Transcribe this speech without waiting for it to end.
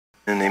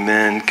And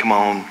amen. Come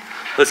on.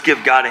 Let's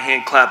give God a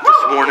hand clap this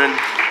morning.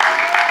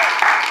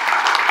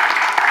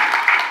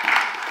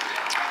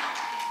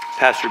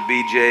 Pastor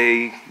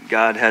BJ,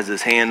 God has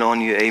his hand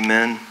on you.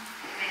 Amen.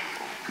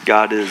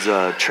 God is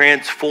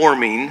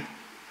transforming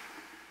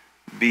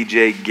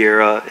BJ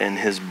Guerra and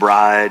his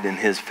bride and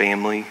his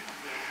family,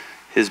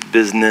 his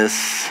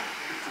business,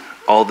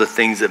 all the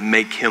things that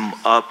make them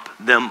up.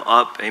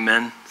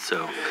 Amen.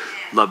 So,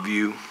 love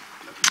you.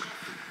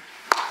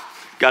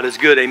 God is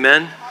good.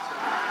 Amen.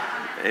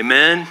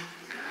 Amen.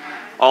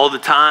 All the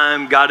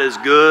time, God is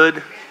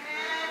good.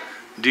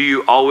 Do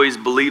you always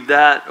believe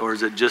that, or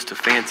is it just a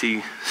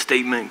fancy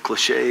statement,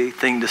 cliche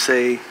thing to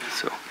say?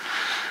 So,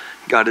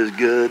 God is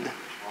good.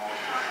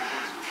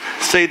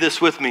 Say this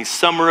with me: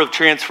 summer of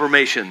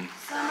transformation.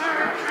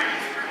 Summer of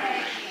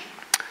transformation.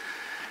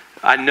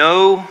 I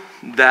know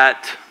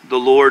that the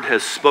Lord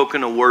has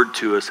spoken a word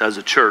to us as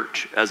a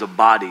church, as a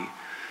body,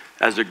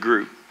 as a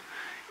group.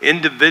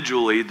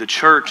 Individually, the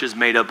church is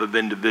made up of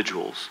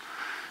individuals.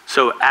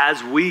 So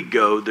as we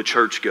go, the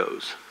church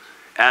goes.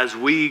 As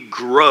we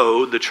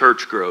grow, the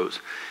church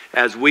grows.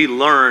 As we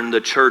learn,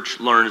 the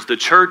church learns. The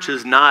church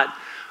is not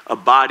a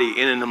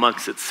body in and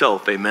amongst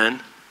itself,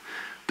 amen?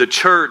 The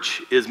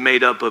church is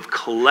made up of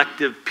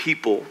collective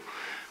people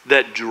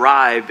that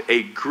drive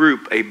a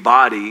group, a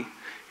body,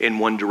 in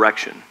one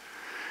direction.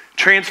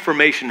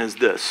 Transformation is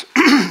this.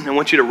 I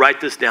want you to write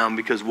this down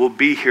because we'll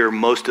be here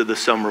most of the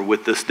summer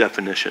with this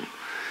definition.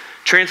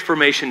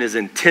 Transformation is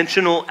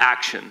intentional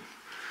action.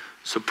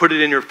 So put it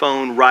in your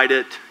phone, write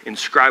it,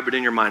 inscribe it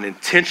in your mind.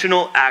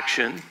 Intentional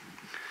action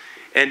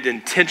and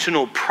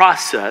intentional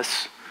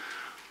process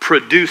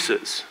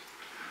produces.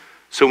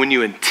 So when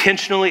you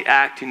intentionally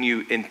act and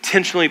you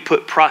intentionally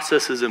put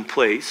processes in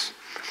place,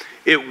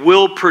 it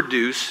will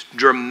produce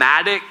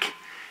dramatic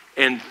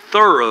and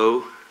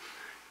thorough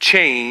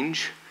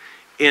change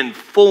in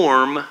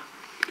form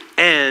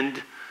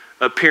and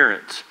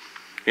appearance.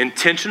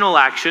 Intentional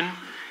action,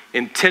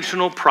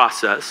 intentional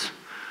process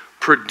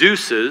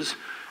produces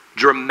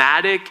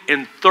dramatic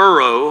and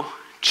thorough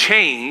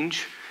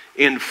change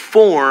in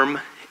form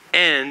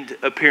and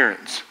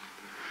appearance.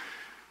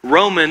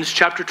 Romans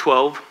chapter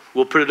 12,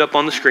 we'll put it up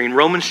on the screen.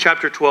 Romans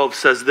chapter 12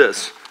 says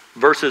this,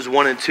 verses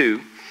 1 and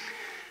 2.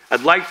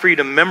 I'd like for you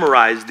to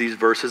memorize these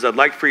verses. I'd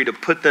like for you to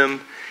put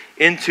them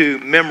into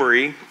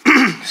memory.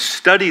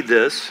 Study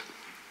this.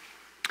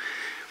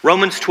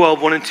 Romans 12,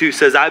 1 and 2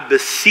 says, I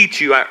beseech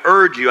you, I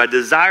urge you, I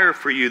desire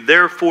for you,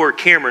 therefore,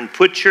 Cameron,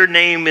 put your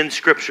name in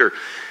Scripture.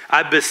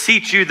 I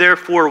beseech you,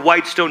 therefore,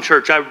 Whitestone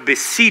Church, I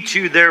beseech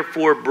you,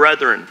 therefore,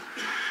 brethren,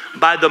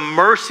 by the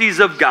mercies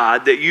of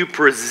God, that you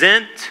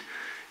present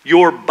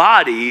your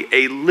body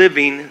a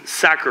living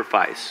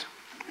sacrifice.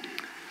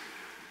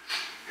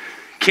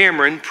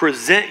 Cameron,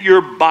 present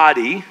your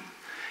body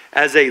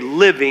as a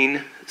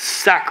living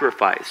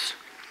sacrifice.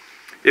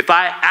 If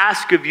I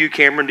ask of you,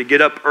 Cameron, to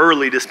get up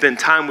early to spend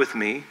time with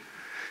me,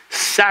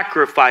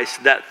 sacrifice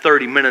that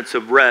 30 minutes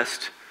of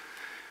rest,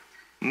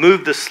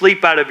 move the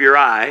sleep out of your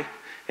eye,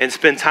 and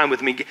spend time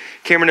with me.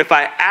 Cameron, if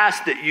I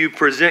ask that you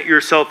present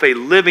yourself a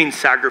living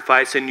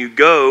sacrifice and you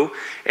go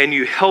and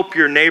you help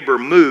your neighbor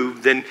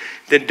move, then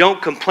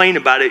don't complain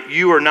about it.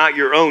 You are not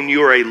your own.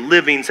 You are a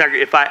living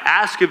sacrifice. If I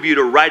ask of you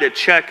to write a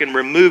check and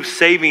remove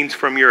savings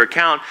from your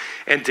account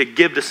and to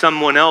give to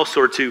someone else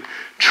or to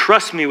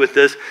trust me with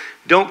this,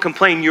 don't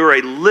complain. You're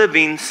a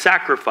living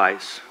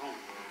sacrifice.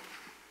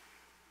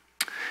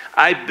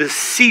 I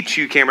beseech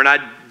you, Cameron,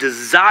 I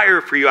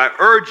desire for you, I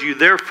urge you,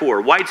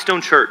 therefore,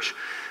 Whitestone Church,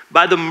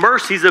 by the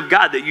mercies of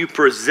God, that you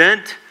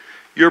present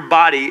your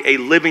body a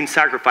living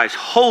sacrifice.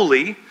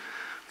 Holy,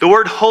 the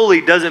word holy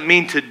doesn't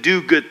mean to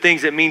do good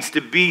things. It means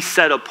to be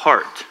set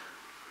apart.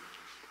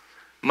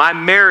 My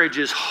marriage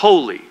is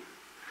holy.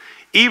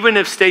 Even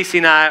if Stacy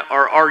and I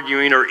are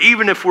arguing, or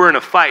even if we're in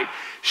a fight,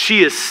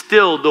 she is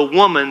still the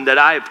woman that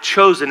I have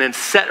chosen and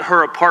set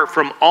her apart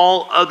from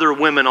all other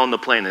women on the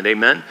planet.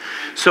 Amen?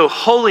 So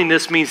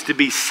holiness means to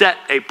be set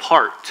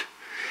apart.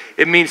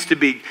 It means to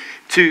be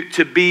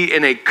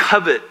in a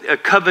covenant, I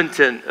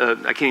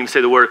can't even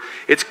say the word.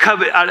 It's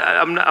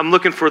I'm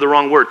looking for the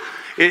wrong word.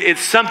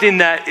 It's something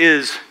that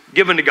is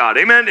given to God.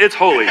 Amen? It's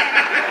holy.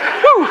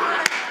 Woo!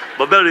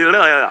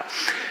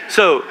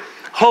 So,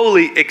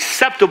 holy,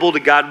 acceptable to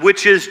God,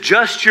 which is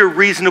just your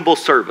reasonable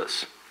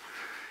service.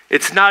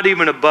 It's not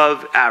even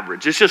above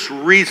average. It's just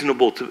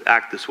reasonable to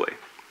act this way.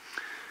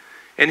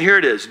 And here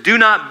it is. Do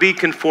not be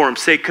conformed.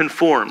 Say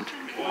conformed.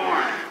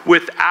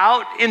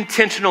 Without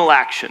intentional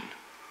action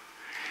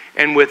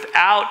and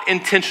without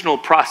intentional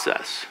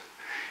process,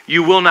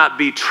 you will not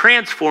be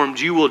transformed.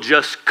 You will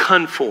just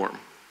conform.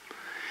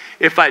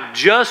 If I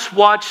just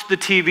watch the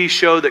TV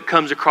show that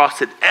comes across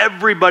that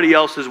everybody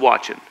else is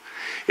watching,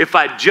 if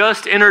I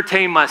just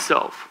entertain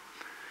myself,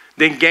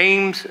 then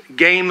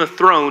Game of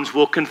Thrones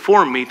will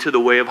conform me to the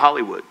way of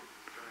Hollywood.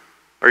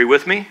 Are you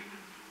with me?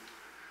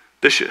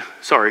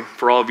 Sorry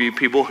for all of you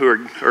people who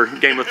are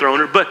Game of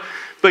Throners,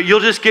 but you'll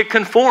just get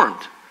conformed.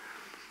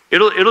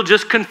 It'll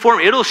just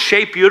conform. It'll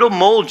shape you. It'll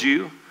mold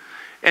you,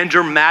 and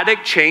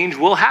dramatic change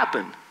will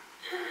happen.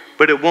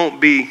 but it won't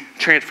be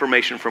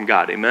transformation from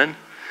God. Amen?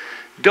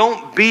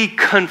 Don't be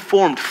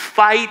conformed.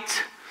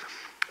 Fight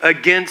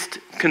against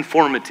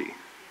conformity.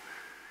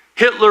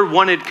 Hitler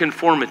wanted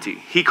conformity.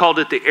 He called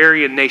it the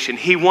Aryan nation.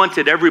 He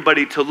wanted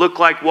everybody to look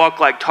like, walk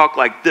like, talk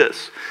like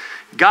this.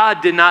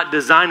 God did not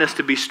design us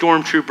to be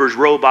stormtroopers,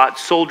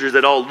 robots, soldiers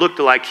that all looked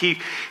alike. He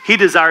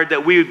desired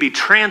that we would be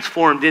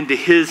transformed into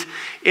his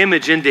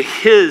image, into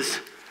his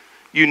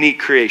unique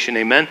creation.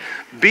 Amen?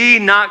 Be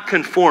not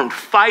conformed.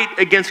 Fight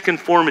against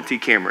conformity,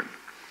 Cameron.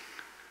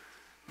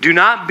 Do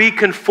not be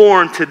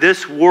conformed to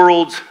this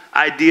world's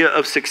idea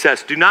of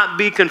success. Do not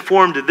be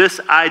conformed to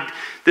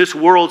this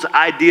world's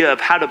idea of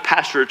how to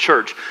pastor a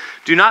church.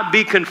 Do not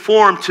be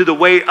conformed to the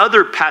way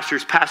other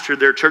pastors pastor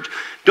their church.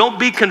 Don't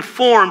be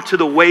conformed to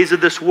the ways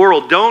of this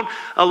world. Don't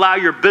allow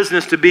your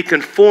business to be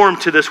conformed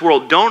to this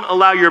world. Don't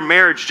allow your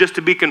marriage just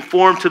to be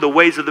conformed to the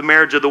ways of the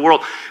marriage of the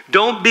world.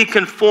 Don't be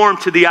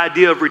conformed to the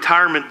idea of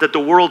retirement that the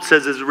world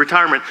says is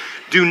retirement.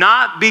 Do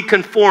not be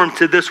conformed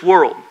to this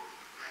world.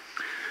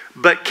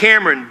 But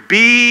Cameron,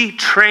 be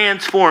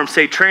transformed.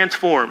 Say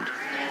transformed.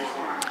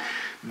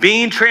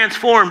 Being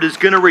transformed is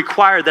going to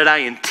require that I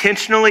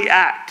intentionally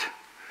act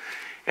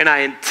and I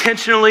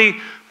intentionally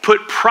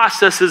put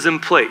processes in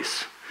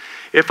place.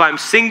 If I'm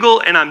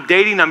single and I'm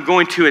dating, I'm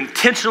going to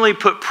intentionally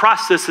put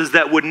processes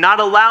that would not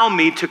allow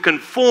me to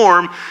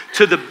conform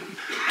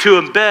to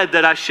a bed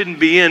that I shouldn't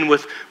be in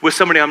with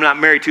somebody I'm not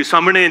married to. So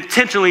I'm going to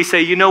intentionally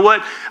say, you know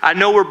what? I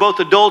know we're both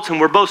adults and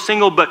we're both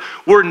single, but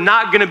we're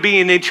not going to be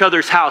in each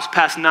other's house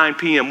past 9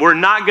 p.m. We're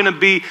not going to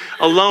be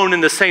alone in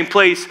the same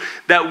place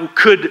that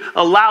could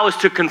allow us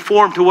to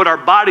conform to what our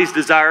bodies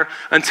desire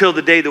until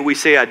the day that we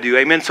say I do.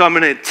 Amen? So I'm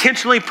going to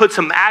intentionally put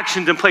some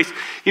actions in place.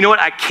 You know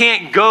what? I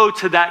can't go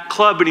to that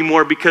club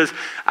anymore because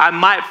I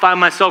might find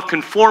myself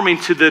conforming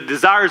to the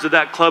desires of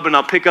that club and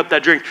I'll pick up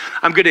that drink.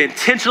 I'm going to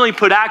intentionally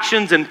put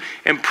actions and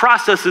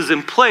processes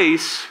in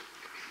place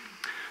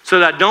so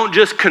that I don't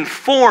just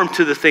conform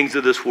to the things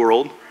of this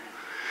world,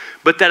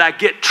 but that I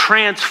get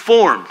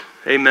transformed.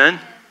 Amen?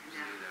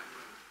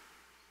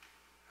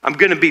 I'm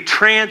going to be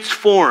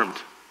transformed.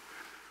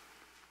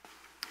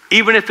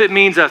 Even if it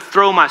means I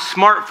throw my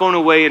smartphone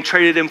away and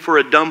trade it in for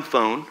a dumb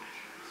phone,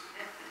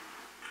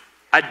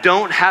 I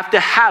don't have to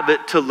have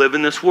it to live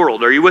in this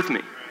world. Are you with me?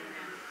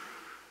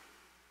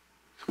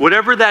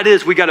 Whatever that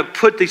is, we got to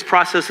put these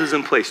processes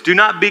in place. Do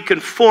not be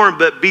conformed,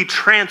 but be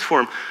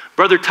transformed.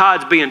 Brother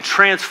Todd's being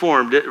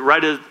transformed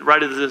right at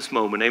this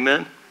moment.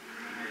 Amen?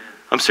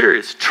 I'm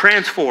serious.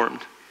 Transformed.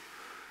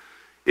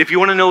 If you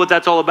want to know what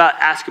that's all about,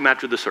 ask him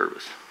after the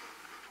service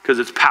because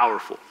it's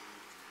powerful.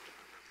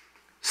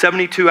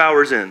 72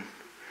 hours in.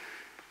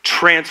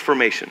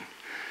 Transformation.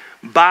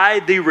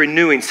 By the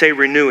renewing, say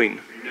renewing,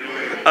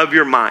 of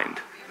your mind.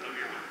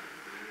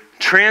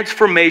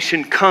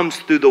 Transformation comes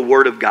through the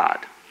Word of God.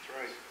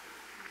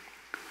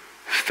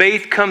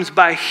 Faith comes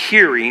by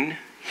hearing,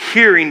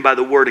 hearing by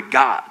the Word of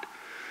God.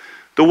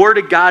 The Word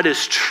of God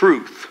is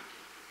truth.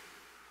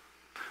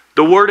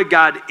 The Word of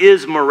God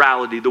is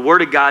morality. The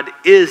Word of God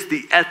is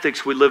the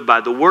ethics we live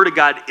by. The Word of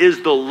God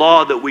is the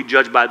law that we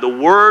judge by. The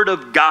Word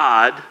of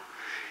God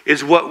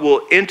is what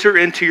will enter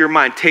into your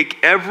mind.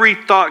 Take every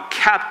thought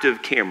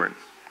captive, Cameron.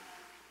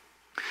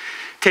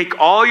 Take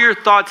all your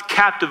thoughts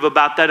captive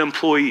about that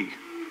employee.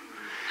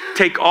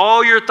 Take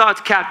all your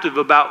thoughts captive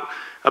about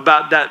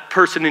that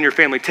person in your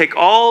family. Take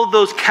all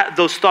those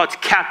thoughts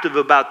captive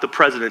about the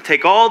president.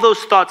 Take all those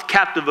thoughts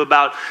captive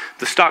about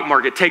the stock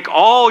market. Take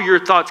all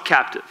your thoughts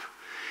captive.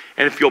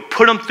 And if you'll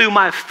put them through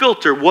my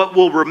filter, what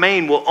will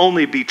remain will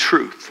only be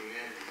truth.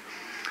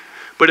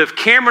 But if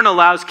Cameron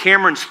allows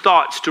Cameron's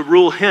thoughts to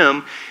rule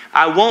him,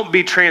 I won't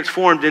be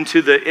transformed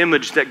into the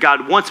image that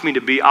God wants me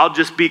to be. I'll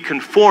just be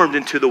conformed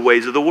into the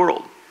ways of the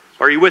world.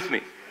 Are you with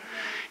me?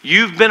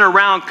 You've been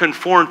around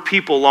conformed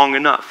people long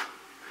enough.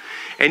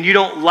 And you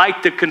don't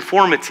like the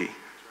conformity.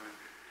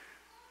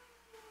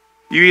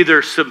 You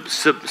either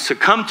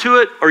succumb to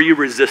it or you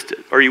resist it.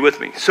 Are you with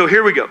me? So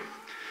here we go.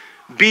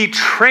 Be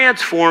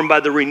transformed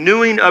by the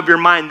renewing of your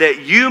mind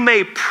that you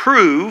may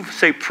prove,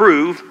 say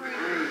prove,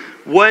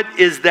 what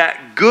is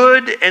that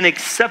good and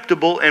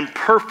acceptable and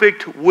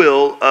perfect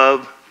will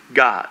of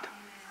God.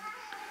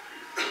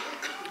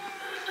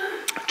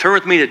 Turn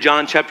with me to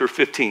John chapter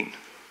 15.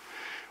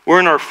 We're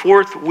in our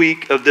 4th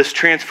week of this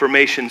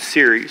transformation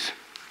series.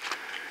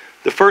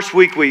 The first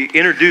week we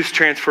introduced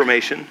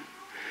transformation.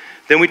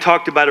 Then we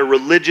talked about a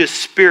religious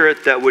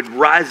spirit that would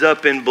rise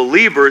up in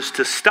believers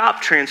to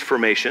stop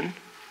transformation.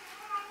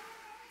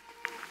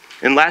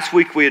 And last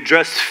week we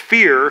addressed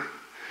fear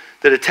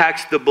that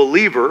attacks the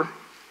believer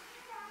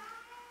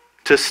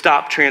to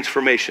stop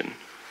transformation.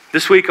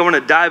 This week I want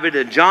to dive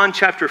into John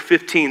chapter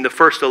 15, the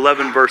first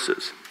 11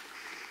 verses.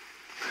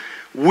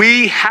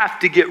 We have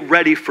to get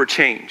ready for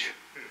change.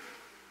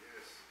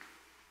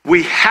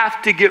 We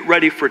have to get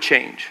ready for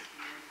change.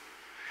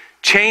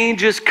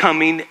 Change is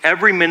coming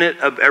every minute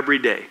of every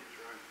day.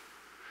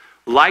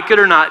 Like it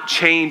or not,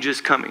 change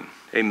is coming.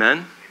 Amen?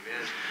 Amen.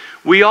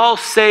 We all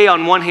say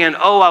on one hand,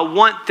 oh, I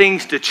want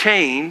things to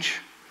change.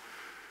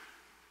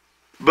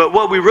 But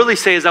what we really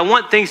say is, I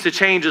want things to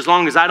change as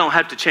long as I don't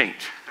have to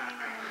change.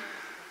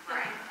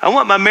 I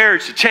want my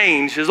marriage to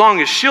change as long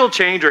as she'll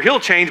change or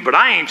he'll change, but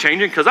I ain't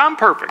changing because I'm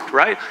perfect,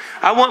 right?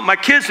 I want my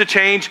kids to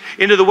change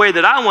into the way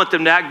that I want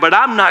them to act, but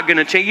I'm not going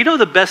to change. You know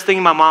the best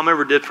thing my mom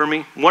ever did for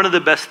me? One of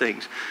the best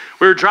things.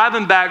 We were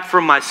driving back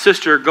from my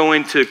sister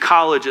going to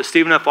college at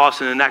Stephen F.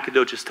 Austin in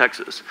Nacogdoches,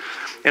 Texas.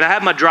 And I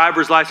had my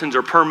driver's license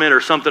or permit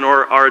or something,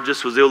 or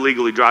just was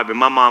illegally driving.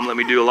 My mom let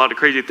me do a lot of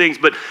crazy things,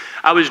 but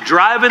I was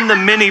driving the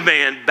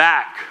minivan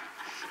back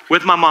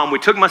with my mom. We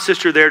took my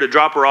sister there to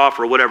drop her off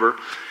or whatever.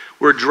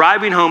 We're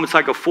driving home. It's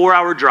like a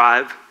 4-hour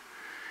drive,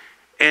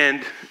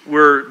 and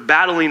we're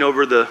battling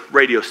over the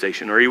radio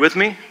station. Are you with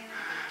me?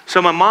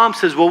 So my mom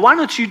says, well, why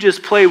don't you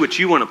just play what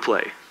you want to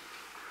play?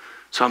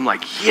 So I'm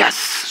like, yes,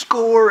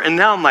 score. And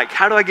now I'm like,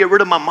 how do I get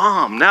rid of my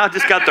mom? Now I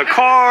just got the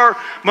car,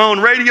 my own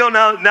radio.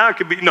 Now it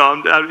could be,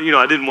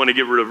 I didn't want to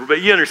get rid of her,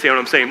 but you understand what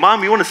I'm saying.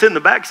 Mom, you want to sit in the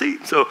back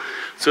seat? So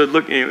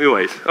look,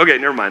 anyways, okay,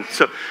 never mind.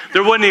 So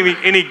there wasn't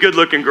any good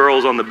looking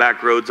girls on the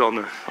back roads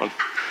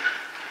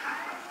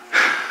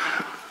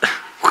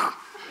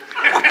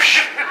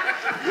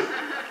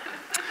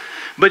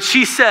But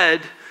she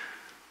said,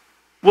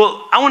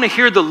 well, I want to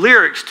hear the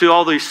lyrics to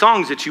all these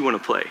songs that you want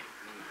to play.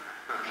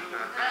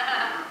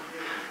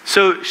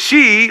 So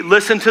she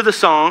listened to the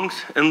songs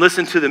and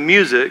listened to the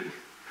music.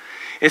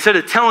 Instead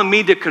of telling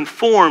me to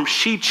conform,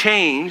 she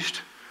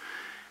changed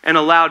and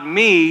allowed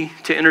me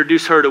to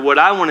introduce her to what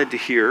I wanted to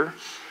hear.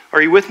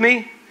 Are you with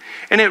me?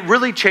 And it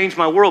really changed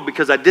my world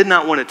because I did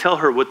not want to tell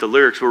her what the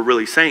lyrics were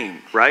really saying,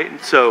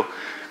 right? So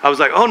I was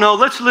like, oh no,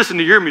 let's listen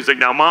to your music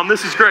now, Mom.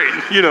 This is great,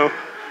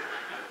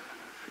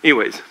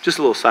 Anyways, just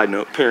a little side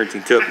note,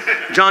 parenting tip.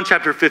 John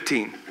chapter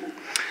 15.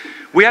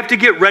 We have to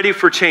get ready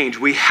for change.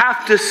 We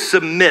have to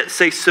submit.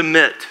 Say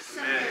submit.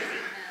 Submit.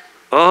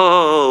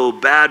 Oh,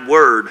 bad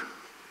word.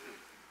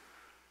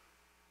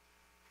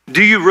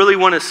 Do you really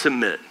want to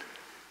submit?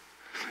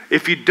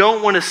 If you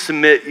don't want to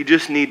submit, you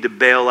just need to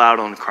bail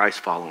out on Christ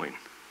following.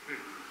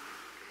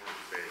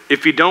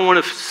 If you don't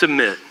want to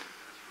submit,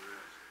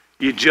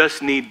 you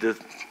just need to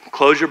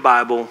close your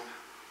Bible,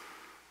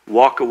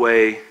 walk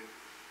away,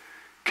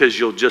 because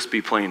you'll just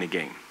be playing a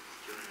game.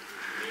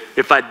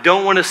 If I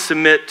don't want to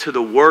submit to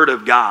the Word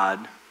of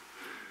God,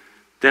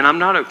 then I'm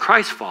not a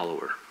Christ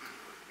follower.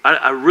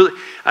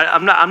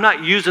 I'm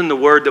not using the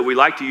word that we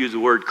like to use, the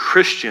word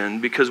Christian,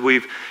 because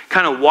we've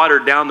kind of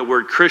watered down the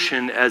word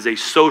Christian as a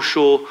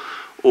social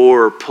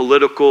or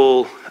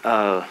political,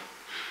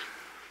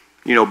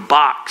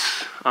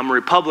 box. I'm a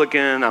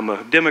Republican, I'm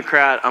a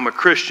Democrat, I'm a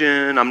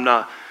Christian, I'm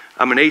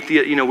an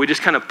atheist. We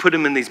just kind of put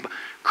them in these.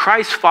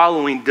 Christ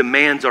following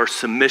demands our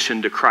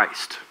submission to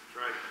Christ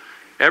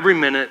every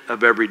minute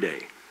of every day.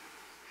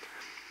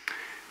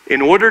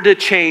 In order to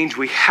change,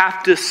 we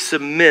have to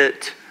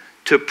submit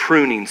to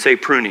pruning. Say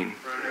pruning.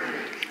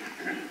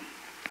 I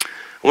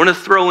want to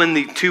throw in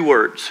the two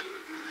words.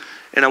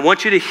 And I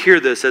want you to hear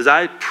this as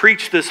I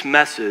preach this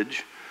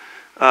message.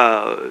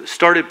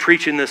 Started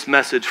preaching this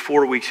message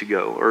 4 weeks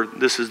ago, or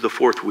this is the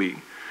 4th week.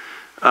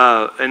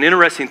 An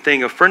interesting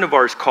thing, a friend of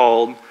ours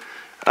called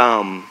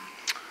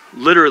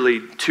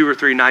literally 2 or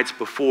 3 nights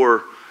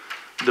before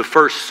the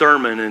first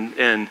sermon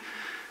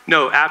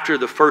after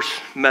the first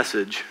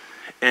message,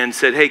 and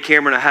said, hey,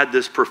 Cameron, I had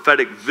this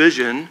prophetic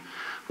vision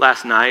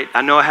last night.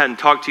 I know I hadn't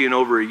talked to you in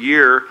over a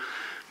year,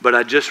 but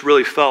I just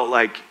really felt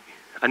like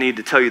I need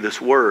to tell you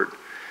this word.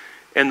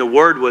 And the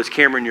word was,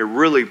 Cameron, you're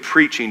really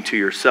preaching to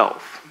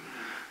yourself.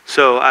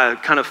 So I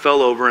kind of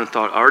fell over and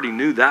thought, I already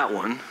knew that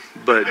one,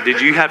 but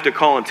did you have to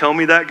call and tell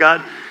me that,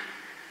 God?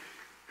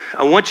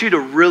 I want you to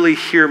really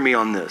hear me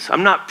on this.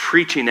 I'm not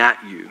preaching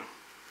at you.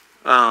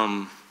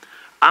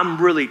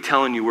 I'm really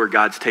telling you where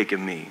God's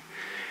taken me.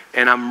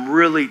 And I'm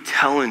really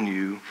telling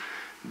you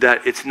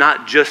that it's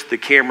not just the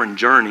Cameron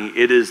journey,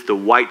 it is the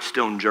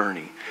Whitestone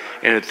journey.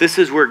 And if this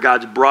is where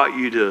God's brought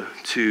you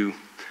to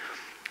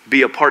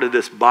be a part of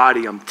this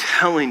body, I'm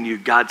telling you,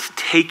 God's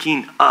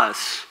taking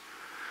us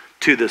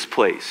to this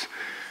place.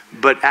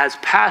 But as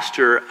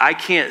pastor, I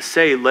can't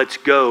say, let's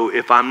go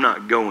if I'm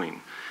not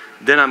going.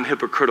 Then I'm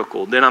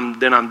hypocritical. Then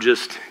I'm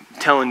just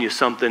telling you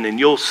something and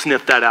you'll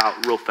sniff that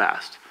out real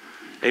fast.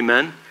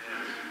 Amen?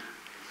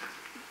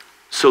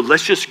 So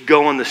let's just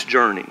go on this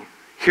journey.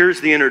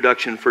 Here's the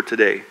introduction for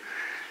today.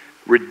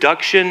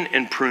 Reduction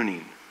and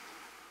pruning.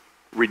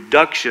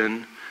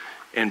 Reduction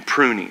and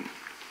pruning.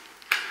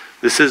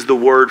 This is the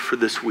word for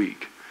this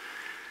week.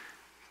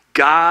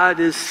 God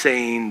is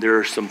saying there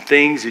are some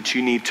things that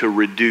you need to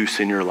reduce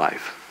in your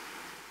life.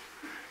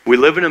 We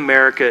live in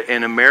America,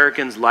 and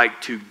Americans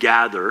like to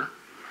gather.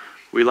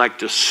 We like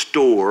to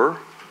store.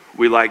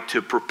 We like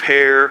to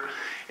prepare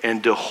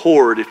and to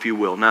hoard, if you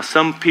will. Now,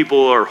 some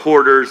people are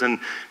hoarders and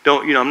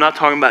I'm not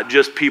talking about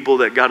just people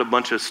that got a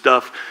bunch of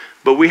stuff,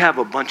 but we have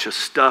a bunch of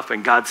stuff,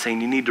 and God's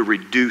saying you need to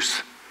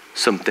reduce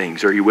some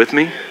things. Are you with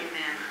me?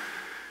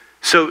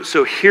 Amen.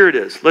 So here it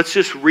is. Let's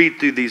just read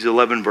through these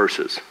 11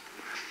 verses.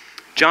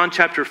 John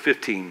chapter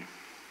 15.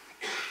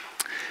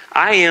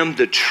 I am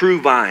the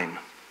true vine.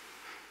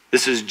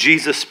 This is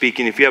Jesus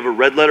speaking. If you have a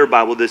red letter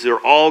Bible, these are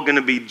all going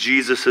to be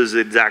Jesus'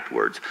 exact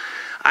words.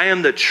 I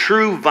am the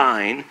true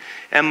vine,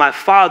 and my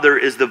Father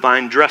is the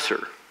vine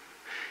dresser.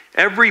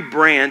 Every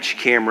branch,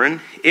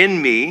 Cameron,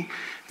 in me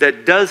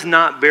that does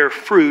not bear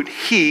fruit,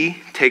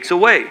 he takes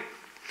away.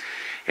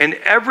 And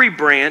every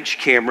branch,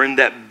 Cameron,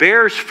 that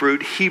bears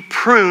fruit, he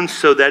prunes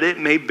so that it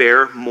may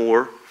bear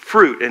more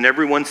fruit. And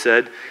everyone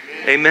said,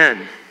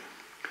 Amen.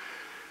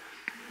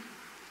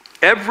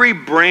 Every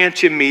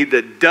branch in me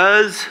that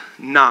does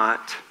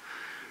not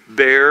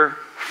bear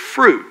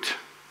fruit,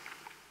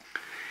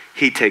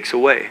 he takes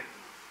away.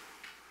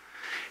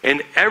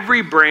 And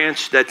every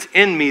branch that's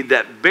in me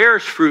that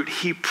bears fruit,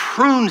 he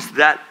prunes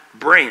that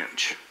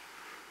branch.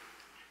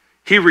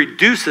 He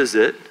reduces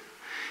it.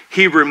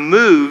 He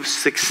removes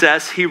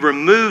success. He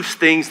removes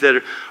things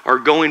that are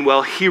going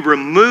well. He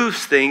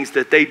removes things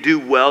that they do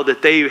well,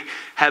 that they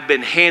have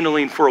been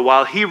handling for a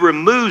while. He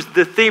removes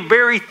the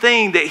very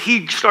thing that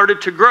he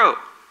started to grow.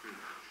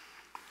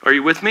 Are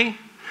you with me?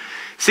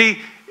 See,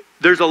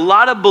 there's a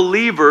lot of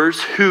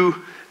believers who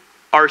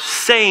are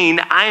saying,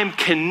 I am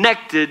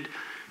connected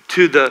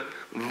to the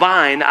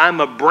vine. I'm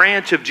a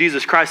branch of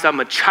Jesus Christ. I'm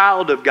a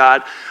child of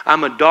God.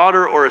 I'm a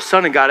daughter or a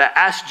son of God. I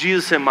asked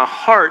Jesus in my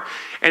heart.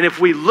 And if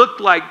we look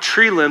like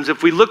tree limbs,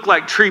 if we look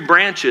like tree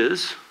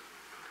branches,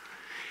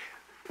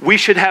 we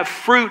should have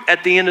fruit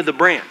at the end of the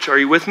branch. Are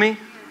you with me?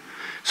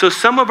 So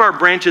some of our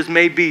branches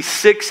may be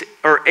 6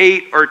 or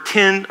 8 or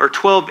 10 or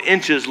 12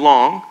 inches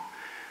long.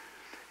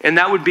 And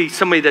that would be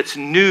somebody that's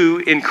new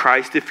in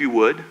Christ, if you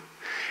would.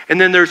 And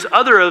then there's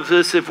other of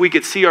us, if we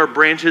could see our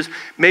branches,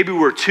 maybe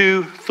we're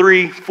 2,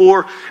 3,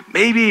 4,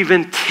 maybe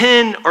even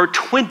 10 or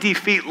 20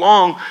 feet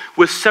long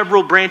with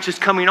several branches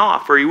coming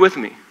off. Are you with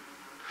me?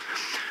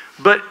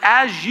 But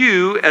as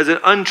you, as an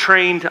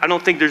untrained, I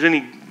don't think there's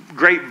any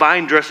great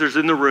vine dressers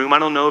in the room. I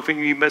don't know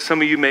if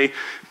some of you may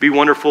be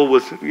wonderful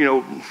with,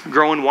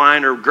 growing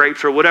wine or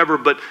grapes or whatever.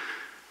 But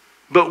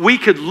we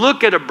could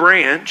look at a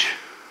branch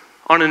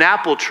on an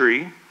apple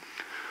tree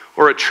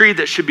or a tree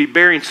that should be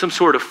bearing some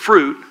sort of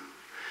fruit,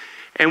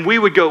 and we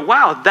would go,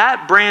 wow,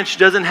 that branch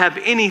doesn't have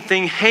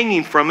anything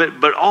hanging from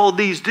it, but all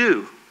these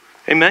do.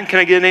 Amen? Can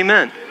I get an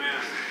amen?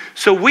 Amen.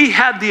 So we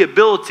have the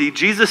ability,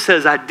 Jesus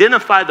says,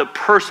 identify the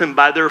person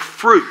by their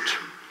fruit.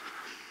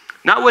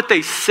 Not what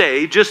they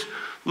say, just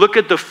look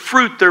at the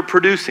fruit they're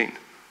producing.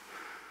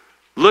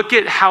 Look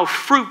at how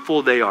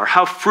fruitful they are.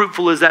 How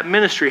fruitful is that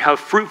ministry? How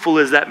fruitful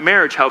is that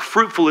marriage? How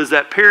fruitful is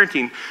that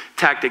parenting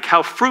tactic?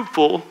 How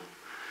fruitful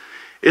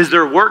is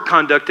their work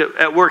conduct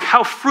at work?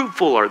 How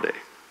fruitful are they?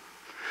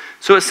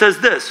 So it says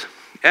this,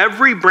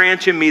 every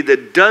branch in me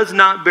that does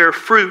not bear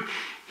fruit,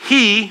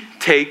 he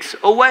takes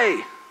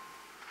away.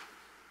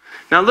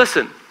 Now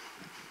listen,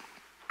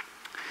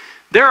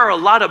 there are a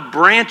lot of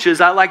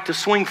branches I like to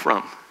swing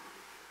from.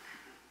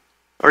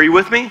 Are you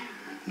with me?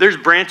 There's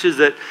branches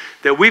that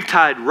we've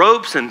tied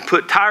ropes and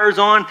put tires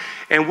on,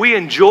 and we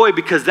enjoy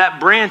because that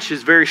branch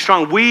is very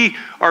strong. We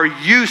are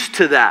used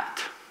to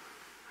that.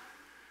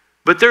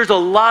 But there's a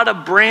lot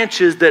of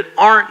branches that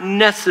aren't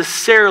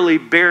necessarily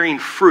bearing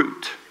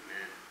fruit.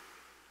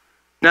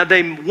 Now,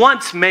 they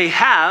once may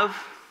have,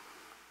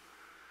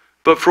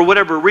 but for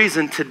whatever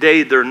reason,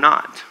 today they're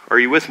not. Are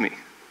you with me?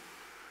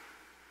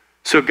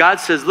 So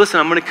God says, listen,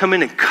 I'm going to come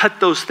in and cut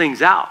those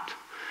things out.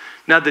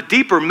 Now, the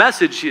deeper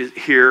message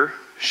here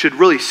should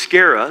really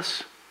scare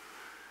us,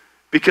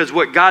 because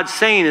what God's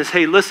saying is,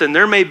 hey, listen,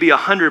 there may be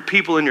 100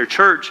 people in your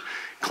church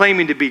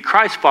claiming to be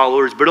Christ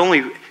followers, but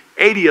only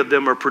 80 of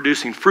them are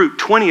producing fruit.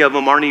 20 of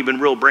them aren't even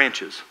real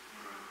branches.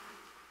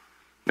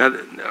 Now,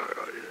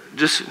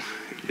 just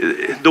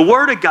the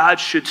Word of God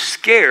should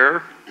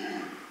scare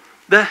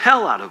the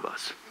hell out of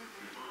us.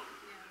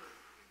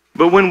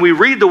 But when we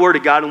read the Word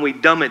of God and we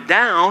dumb it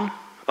down,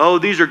 oh,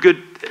 these are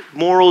good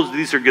morals,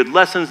 these are good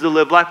lessons to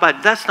live life by,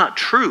 that's not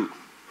true.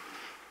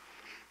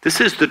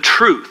 This is the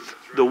truth,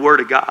 the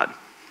Word of God.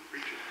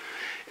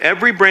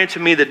 Every branch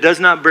of me that does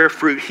not bear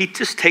fruit, he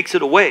just takes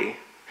it away.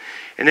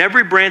 And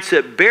every branch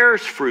that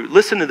bears fruit,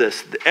 listen to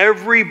this,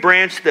 every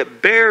branch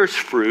that bears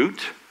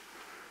fruit,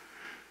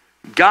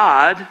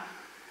 God,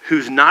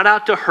 who's not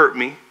out to hurt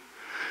me,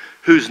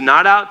 who's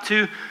not out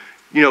to,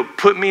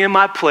 put me in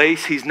my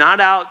place, he's not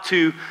out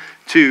to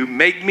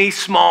make me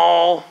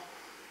small,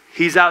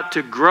 he's out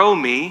to grow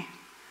me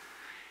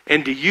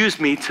and to use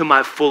me to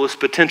my fullest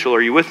potential.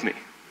 Are you with me?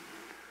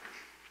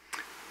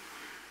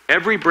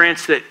 Every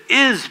branch that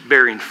is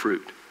bearing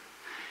fruit,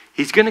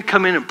 he's going to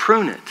come in and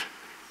prune it.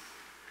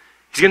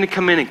 He's going to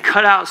come in and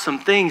cut out some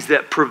things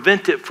that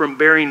prevent it from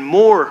bearing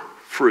more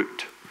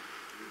fruit.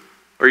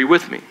 Are you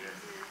with me?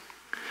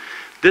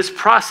 This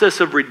process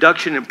of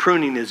reduction and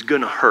pruning is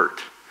going to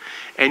hurt.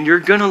 And you're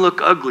going to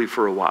look ugly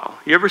for a while.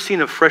 You ever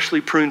seen a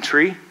freshly pruned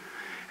tree?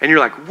 And you're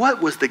like,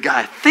 what was the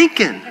guy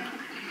thinking?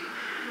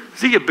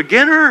 Is he a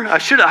beginner?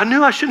 I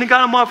knew I shouldn't have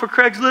got him off of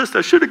Craigslist.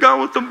 I should have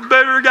gone with the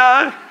better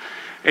guy.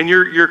 And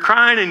you're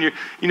crying, and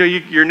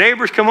your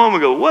neighbors come home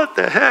and go, what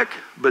the heck?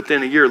 But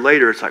then a year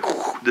later, it's like,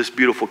 whew, this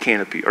beautiful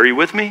canopy. Are you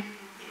with me?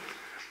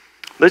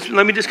 Let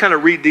me just kind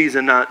of read these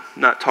and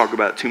not talk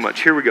about it too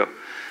much. Here we go.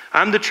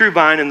 I'm the true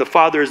vine, and the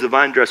Father is the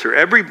vine dresser.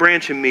 Every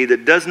branch in me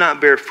that does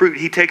not bear fruit,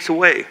 he takes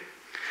away.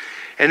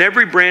 And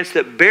every branch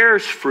that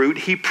bears fruit,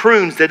 he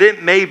prunes that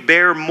it may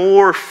bear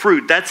more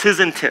fruit. That's his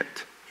intent.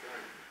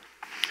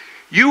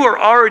 You are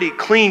already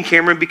clean,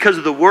 Cameron, because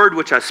of the word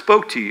which I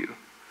spoke to you.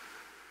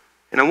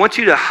 And I want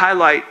you to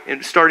highlight,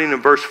 starting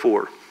in verse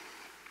 4.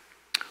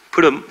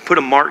 Put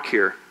a mark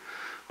here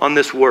on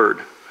this word,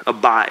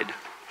 abide.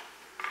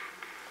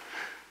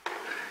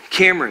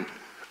 Cameron,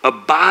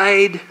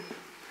 abide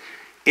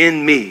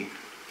in me.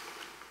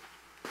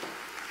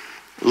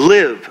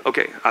 Live.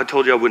 Okay, I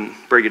told you I wouldn't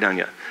break it down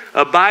yet.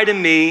 Abide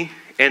in me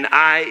and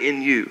I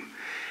in you.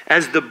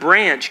 As the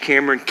branch,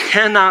 Cameron,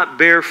 cannot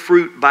bear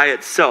fruit by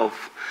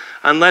itself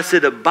unless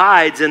it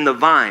abides in the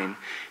vine.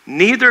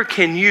 Neither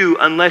can you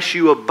unless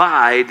you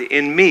abide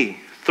in me.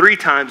 3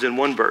 times in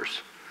one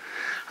verse.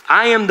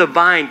 I am the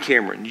vine,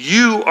 Cameron.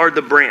 You are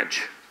the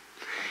branch.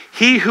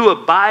 He who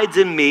abides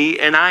in me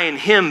and I in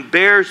him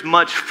bears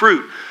much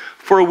fruit.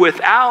 For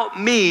without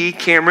me,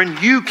 Cameron,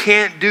 you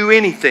can't do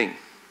anything.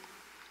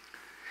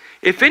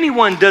 If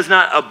anyone does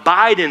not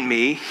abide in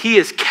me, he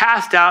is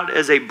cast out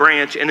as a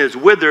branch and is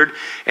withered,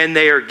 and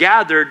they are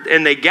gathered,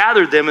 and they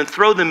gather them and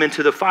throw them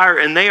into the fire,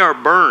 and they are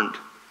burned.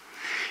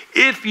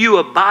 If you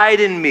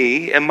abide in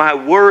me and my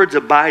words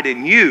abide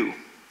in you,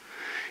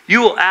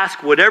 you will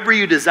ask whatever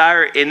you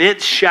desire, and it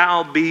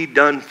shall be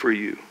done for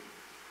you.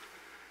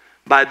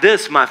 By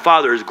this my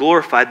Father is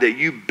glorified, that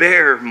you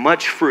bear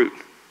much fruit.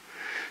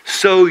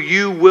 So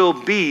you will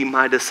be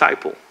my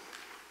disciple,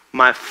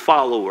 my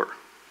follower.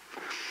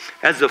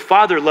 As the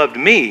Father loved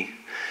me,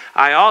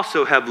 I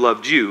also have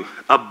loved you.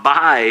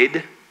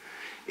 Abide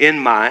in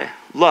my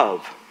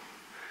love.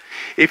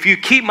 If you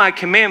keep my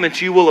commandments,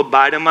 you will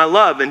abide in my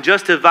love. And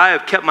just as I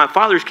have kept my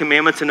Father's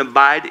commandments and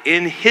abide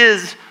in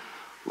his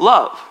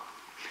love.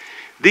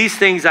 These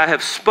things I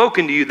have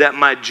spoken to you, that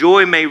my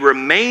joy may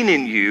remain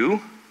in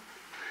you,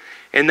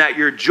 and that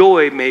your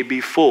joy may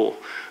be full.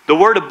 The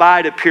word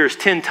abide appears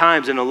 10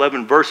 times in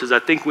 11 verses. I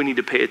think we need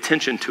to pay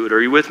attention to it.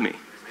 Are you with me?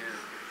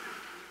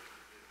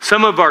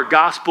 Some of our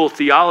gospel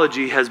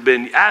theology has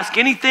been, ask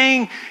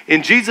anything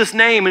in Jesus'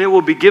 name and it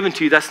will be given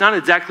to you. That's not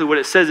exactly what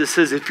it says. It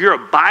says if you're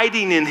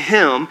abiding in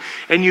him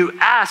and you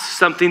ask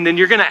something, then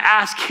you're going to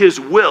ask his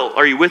will.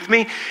 Are you with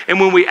me? And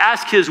when we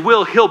ask his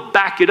will, he'll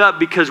back it up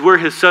because we're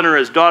his son or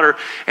his daughter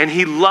and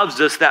he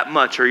loves us that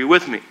much. Are you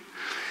with me?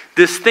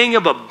 This thing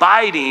of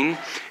abiding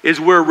is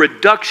where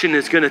reduction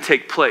is going to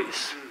take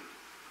place.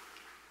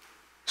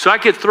 So I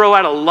could throw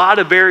out a lot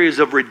of areas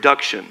of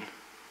reduction.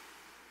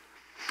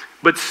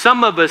 But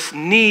some of us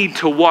need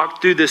to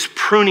walk through this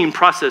pruning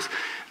process.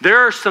 There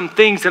are some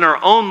things in our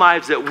own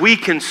lives that we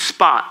can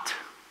spot.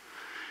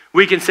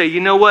 We can say, you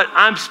know what?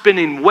 I'm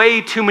spending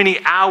way too many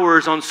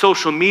hours on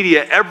social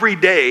media every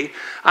day.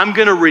 I'm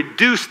going to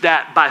reduce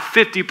that by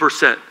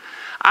 50%.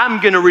 I'm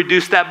going to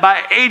reduce that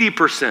by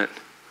 80%.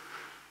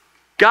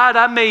 God,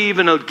 I may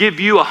even give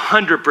you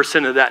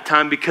 100% of that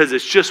time because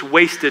it's just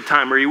wasted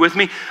time. Are you with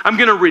me? I'm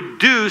going to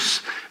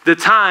reduce the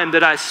time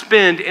that I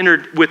spend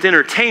with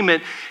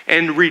entertainment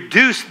and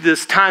reduce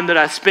this time that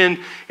I spend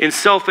in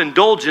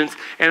self-indulgence,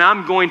 and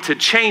I'm going to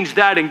change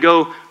that and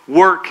go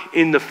work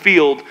in the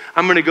field.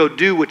 I'm going to go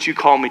do what you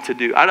call me to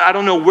do. I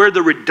don't know where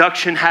the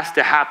reduction has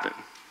to happen.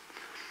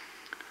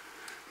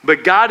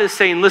 But God is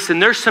saying, listen,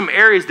 there's some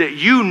areas that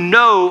you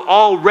know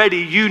already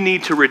you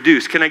need to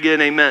reduce. Can I get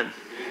an amen?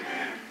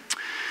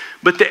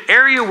 But the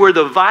area where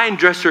the vine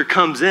dresser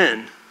comes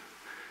in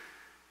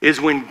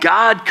is when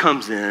God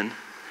comes in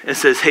and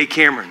says, hey,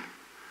 Cameron,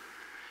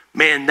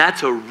 man,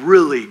 that's a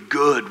really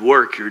good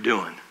work you're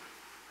doing.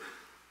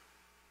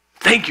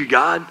 Thank you,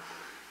 God.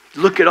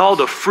 Look at all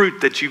the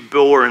fruit that you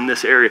bore in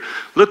this area.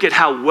 Look at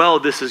how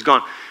well this has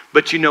gone.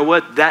 But you know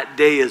what? That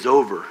day is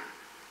over.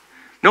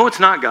 No,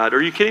 it's not, God.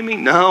 Are you kidding me?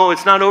 No,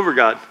 it's not over,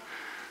 God.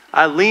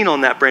 I lean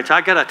on that branch.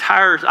 I got a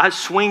tire. I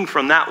swing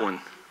from that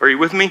one. Are you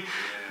with me?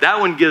 That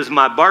one gives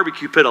my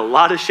barbecue pit a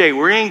lot of shade.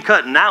 We ain't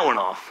cutting that one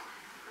off.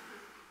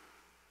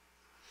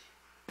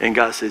 And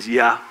God says,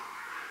 yeah,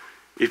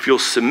 if you'll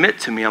submit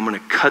to me, I'm going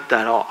to cut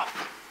that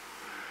off.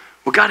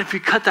 Well, God, if you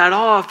cut that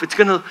off, it's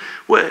going to,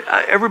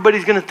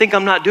 everybody's going to think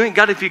I'm not doing it.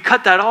 God, if you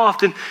cut that off,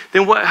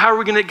 then what, how are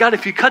we going to, God,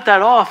 if you cut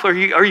that off, are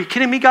you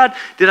kidding me, God?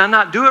 Did I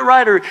not do it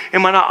right? Or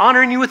am I not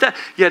honoring you with that?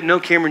 Yeah,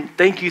 no, Cameron,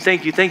 thank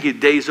you.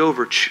 Day's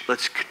over.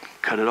 Let's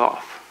cut it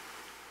off.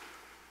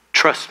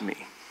 Trust me.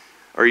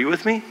 Are you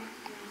with me?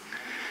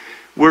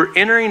 We're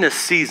entering a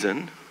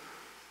season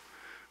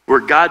where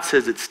God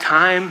says it's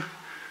time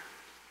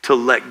to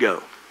let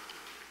go.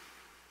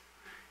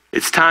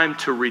 It's time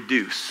to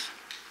reduce.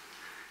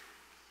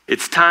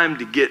 It's time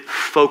to get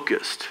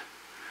focused.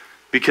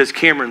 Because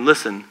Cameron,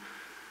 listen,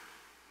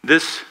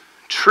 this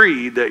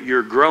tree that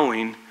you're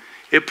growing,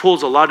 it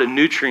pulls a lot of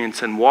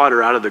nutrients and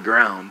water out of the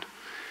ground.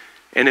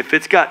 And if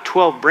it's got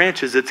 12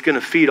 branches, it's going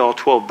to feed all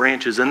 12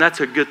 branches. And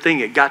that's a good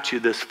thing. It got you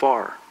this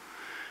far.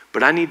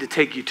 But I need to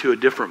take you to a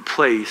different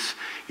place.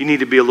 You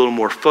need to be a little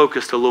more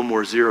focused, a little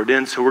more zeroed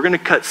in. So we're going to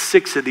cut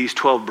 6 of these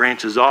 12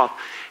 branches off.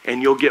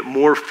 and you'll get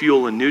more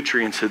fuel and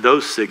nutrients to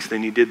those 6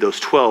 than you did those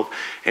 12.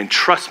 And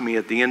trust me,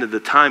 at the end of the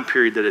time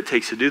period that it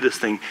takes to do this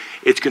thing,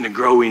 it's going to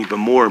grow even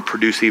more and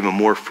produce even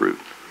more fruit.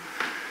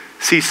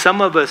 See,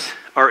 some of us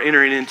are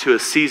entering into a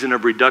season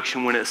of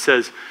reduction when it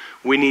says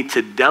we need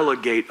to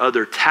delegate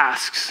other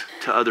tasks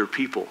to other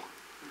people.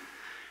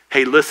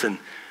 Hey, listen,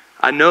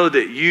 I know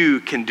that you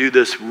can do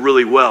this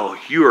really well.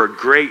 You are a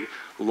great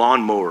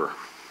lawnmower.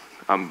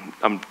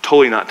 I'm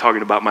totally not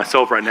talking about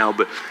myself right now,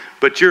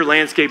 but your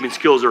landscaping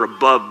skills are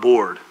above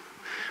board.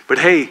 But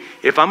hey,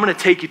 if I'm going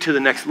to take you to the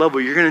next level,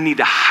 you're going to need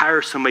to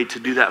hire somebody to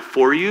do that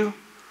for you.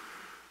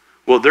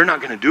 Well, they're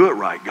not going to do it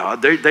right,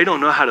 God. They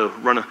don't know how to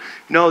run a...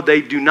 No,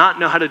 they do not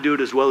know how to do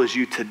it as well as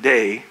you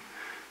today,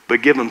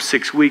 but give them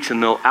 6 weeks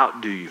and they'll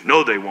outdo you.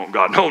 No, they won't,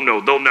 God.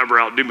 No, they'll never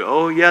outdo me.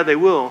 Oh, yeah, they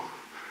will.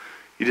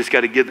 You just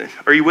got to give them...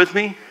 Are you with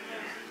me?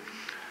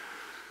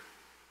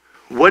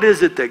 What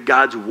is it that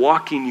God's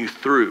walking you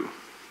through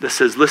that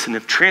says, listen,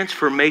 if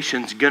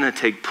transformation's going to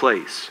take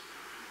place,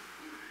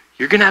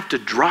 you're going to have to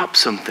drop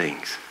some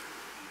things.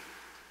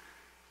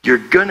 You're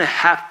going to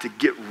have to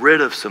get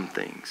rid of some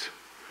things.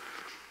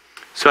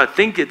 So I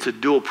think it's a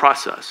dual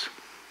process.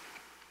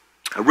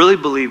 I really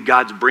believe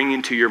God's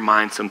bringing to your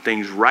mind some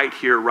things right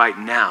here, right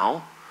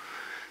now,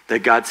 that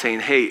God's saying,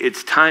 hey,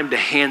 it's time to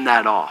hand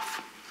that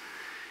off.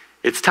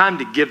 It's time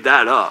to give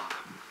that up.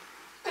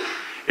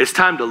 It's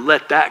time to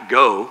let that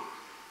go.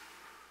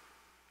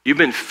 You've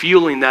been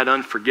fueling that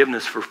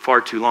unforgiveness for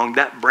far too long.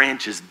 That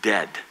branch is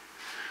dead.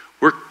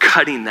 We're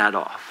cutting that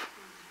off.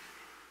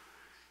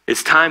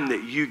 It's time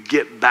that you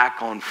get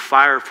back on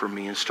fire for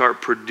me and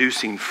start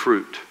producing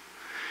fruit.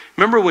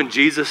 Remember when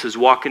Jesus is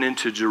walking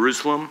into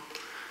Jerusalem?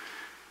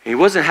 And he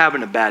wasn't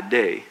having a bad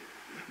day,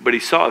 but he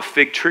saw a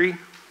fig tree,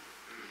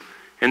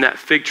 and that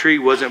fig tree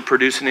wasn't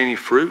producing any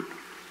fruit.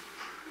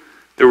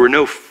 There were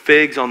no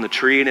figs on the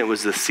tree, and it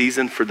was the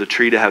season for the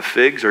tree to have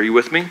figs. Are you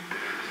with me?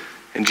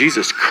 And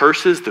Jesus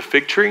curses the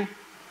fig tree.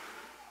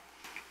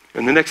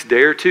 And the next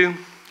day or two,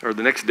 or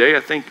the next day,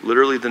 I think,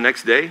 literally the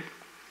next day, him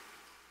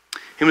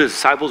and his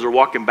disciples are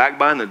walking back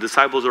by, and the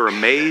disciples are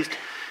amazed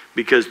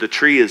because the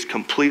tree is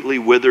completely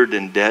withered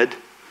and dead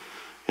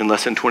in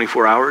less than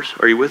 24 hours.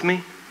 Are you with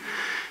me?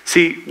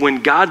 See,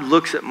 when God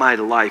looks at my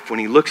life, when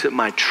he looks at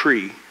my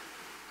tree,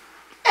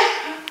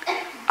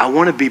 I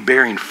want to be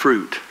bearing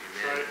fruit.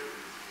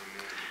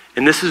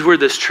 And this is where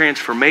this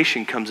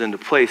transformation comes into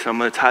place. I'm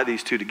going to tie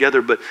these two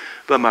together, but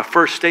my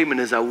first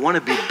statement is I want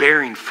to be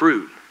bearing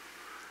fruit.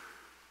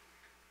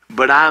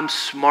 But I'm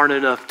smart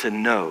enough to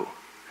know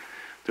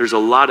there's a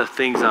lot of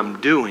things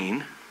I'm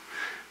doing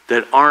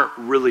that aren't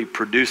really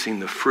producing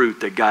the fruit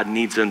that God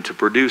needs them to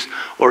produce.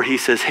 Or he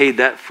says, hey,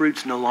 that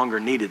fruit's no longer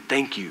needed.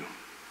 Thank you.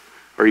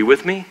 Are you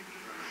with me?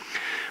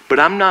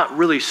 But I'm not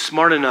really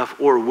smart enough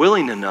or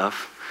willing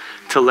enough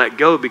to let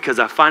go because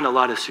I find a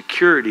lot of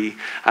security.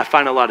 I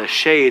find a lot of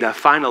shade. I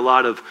find a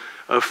lot of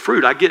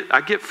fruit. I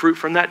get fruit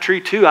from that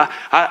tree too.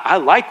 I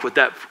like what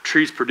that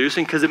tree's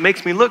producing because it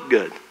makes me look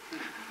good.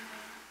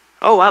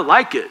 Oh, I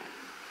like it.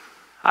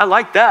 I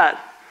like that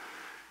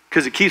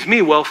because it keeps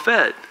me well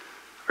fed.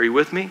 Are you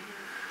with me?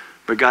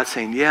 But God's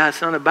saying, yeah,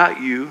 it's not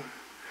about you.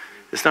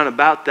 It's not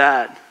about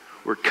that.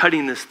 We're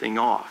cutting this thing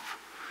off.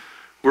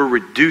 We're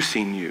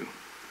reducing you.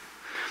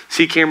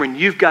 See, Cameron,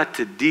 you've got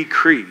to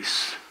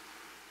decrease.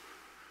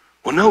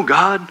 Well, no,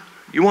 God,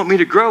 you want me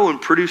to grow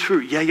and produce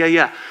fruit.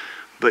 Yeah.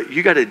 But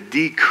you got to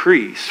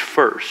decrease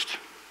first.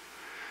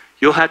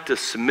 You'll have to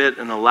submit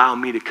and allow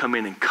me to come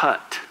in and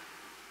cut.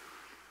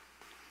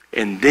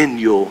 And then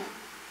you'll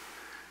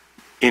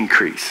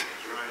increase.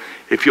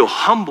 If you'll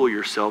humble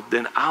yourself,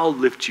 then I'll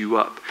lift you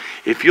up.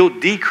 If you'll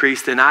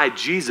decrease, then I,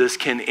 Jesus,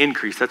 can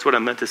increase. That's what I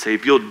meant to say.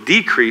 If you'll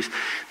decrease,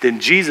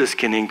 then Jesus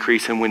can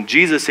increase. And when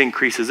Jesus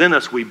increases in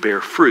us, we bear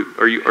fruit.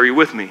 Are you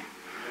with me?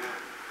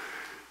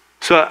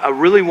 So I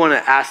really want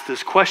to ask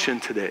this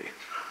question today.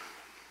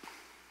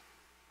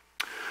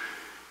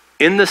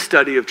 In the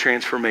study of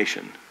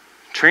transformation,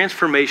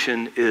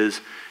 transformation is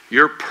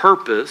your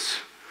purpose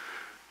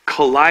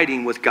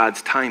colliding with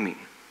God's timing.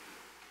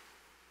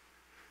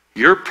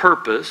 Your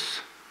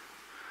purpose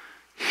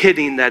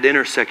hitting that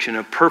intersection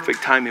of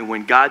perfect timing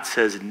when God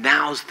says,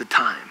 now's the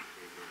time.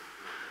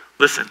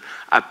 Listen,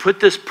 I put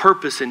this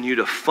purpose in you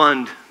to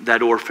fund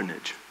that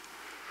orphanage.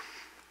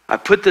 I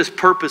put this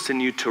purpose in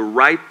you to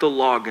write the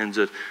logins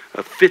of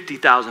a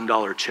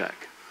 $50,000 check.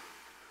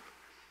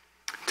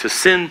 To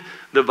send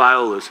the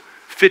Violas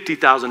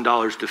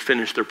 $50,000 to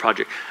finish their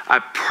project. I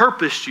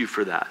purposed you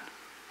for that.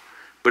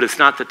 But it's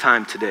not the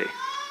time today.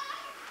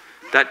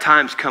 That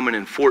time's coming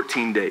in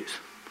 14 days.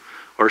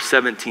 Or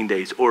 17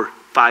 days. Or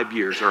 5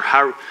 years. Or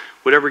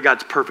whatever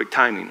God's perfect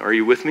timing. Are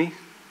you with me?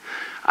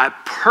 I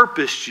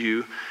purposed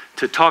you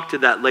to talk to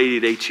that lady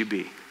at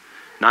HEB.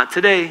 Not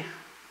today.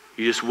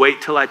 You just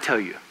wait till I tell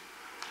you.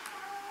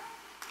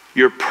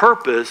 Your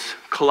purpose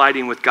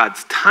colliding with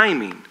God's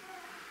timing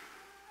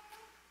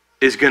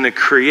is going to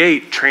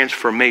create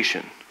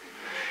transformation.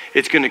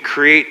 It's going to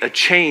create a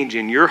change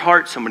in your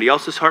heart, somebody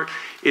else's heart.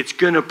 It's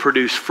going to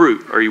produce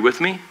fruit. Are you with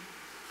me?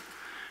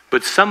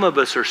 But some of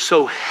us are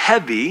so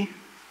heavy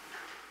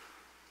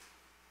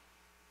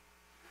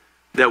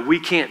that we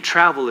can't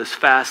travel as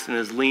fast and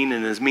as lean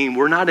and as mean.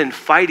 We're not in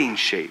fighting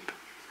shape.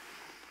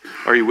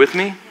 Are you with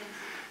me?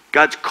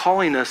 God's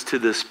calling us to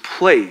this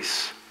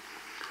place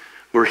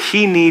where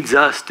he needs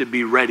us to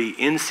be ready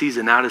in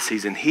season, out of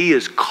season. He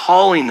is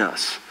calling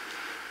us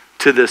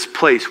to this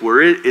place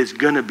where it is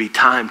going to be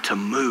time to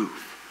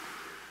move.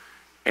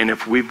 And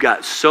if we've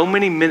got so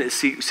many minutes,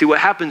 see what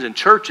happens in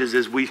churches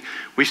is we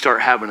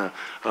start having a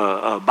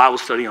Bible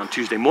study on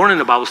Tuesday morning,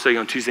 a Bible study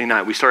on Tuesday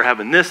night. We start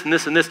having this and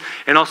this and this,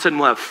 and all of a sudden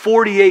we'll have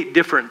 48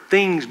 different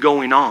things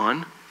going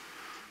on.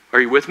 Are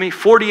you with me?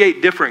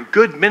 48 different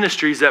good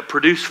ministries that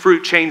produce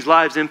fruit, change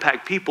lives,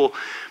 impact people.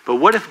 But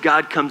what if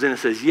God comes in and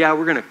says, yeah,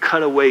 we're going to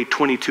cut away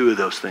 22 of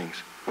those things?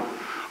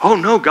 Oh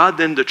no, God,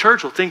 then the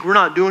church will think we're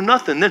not doing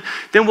nothing.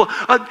 Then we'll,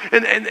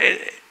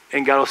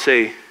 and God will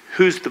say,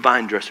 who's the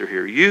vine dresser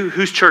here? You?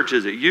 Whose church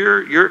is it?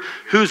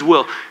 Whose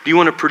will? Do you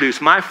want to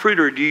produce my fruit,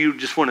 or do you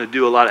just want to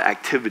do a lot of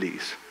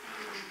activities?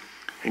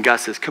 And God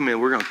says, come in,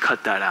 we're going to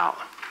cut that out.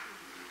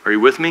 Are you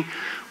with me?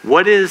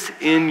 What is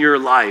in your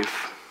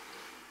life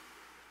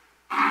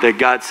that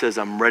God says,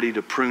 I'm ready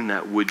to prune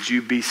that? Would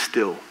you be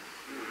still?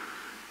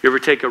 You ever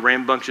take a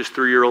rambunctious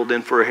 3-year-old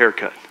in for a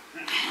haircut?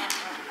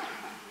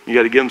 You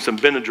got to give them some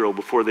Benadryl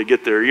before they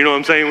get there. You know what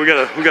I'm saying? We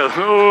got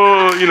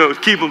to,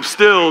 keep them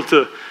still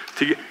to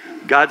get.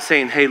 God's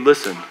saying, hey,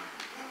 listen.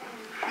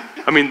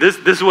 I mean, this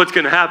is what's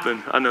going to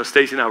happen. I know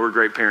Stacy and I were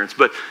great parents,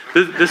 but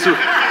this was,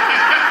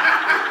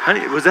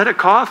 honey, was that a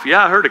cough?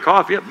 Yeah, I heard a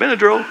cough. Yeah,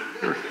 Benadryl.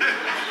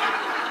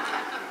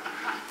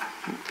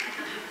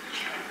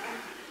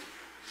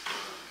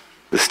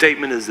 The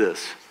statement is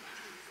this.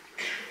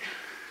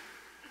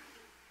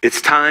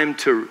 It's time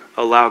to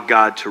allow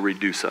God to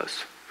reduce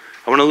us.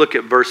 I want to look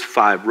at verse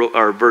 5,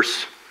 or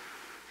verse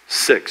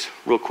 6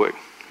 real quick.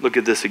 Look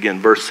at this again,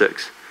 verse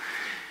 6.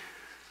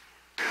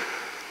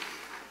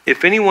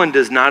 If anyone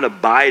does not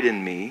abide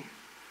in me,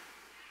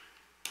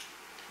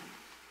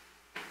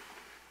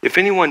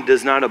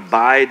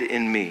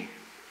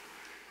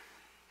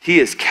 he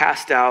is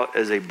cast out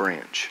as a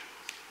branch.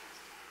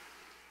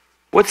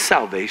 What's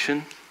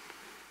salvation?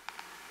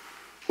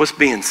 What's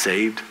being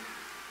saved?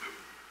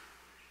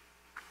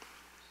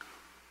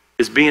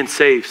 Is being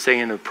saved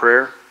saying a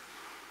prayer?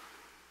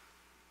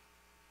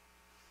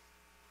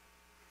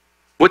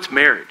 What's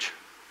marriage?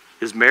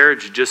 Is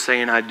marriage just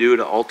saying I do at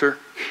an altar?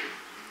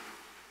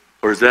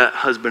 Or is that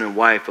husband and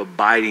wife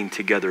abiding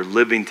together,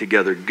 living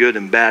together, good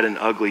and bad and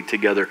ugly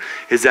together?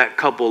 Is that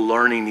couple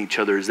learning each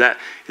other? Is that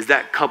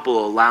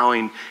couple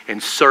allowing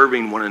and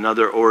serving one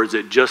another? Or is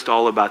it just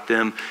all about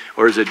them?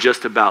 Or is it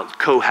just about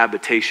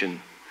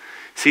cohabitation?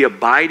 See,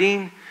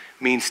 abiding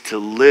means to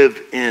live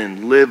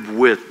in, live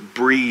with,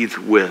 breathe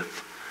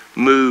with,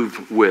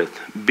 move with,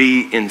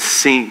 be in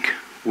sync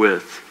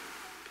with.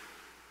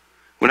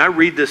 When I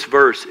read this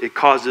verse, it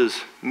causes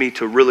me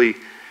to really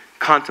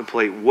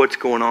contemplate what's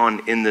going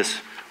on in this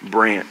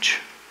branch.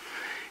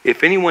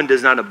 If anyone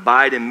does not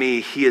abide in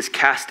me, he is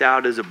cast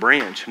out as a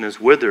branch and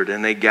is withered,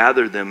 and they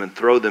gather them and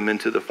throw them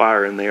into the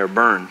fire, and they are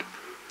burned.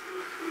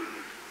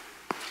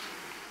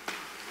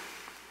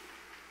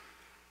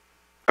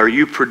 Are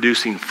you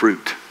producing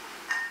fruit?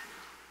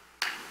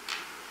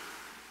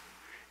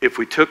 If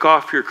we took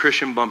off your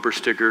Christian bumper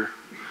sticker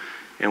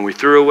and we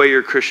threw away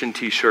your Christian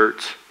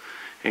t-shirts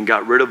and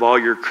got rid of all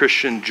your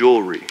Christian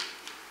jewelry,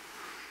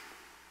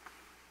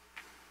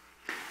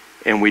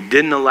 and we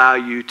didn't allow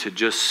you to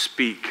just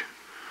speak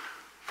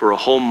for a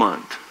whole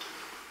month,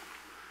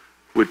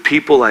 would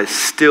people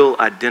still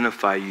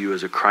identify you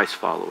as a Christ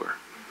follower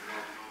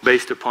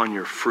based upon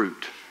your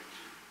fruit?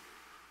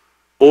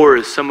 Or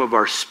is some of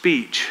our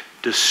speech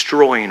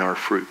destroying our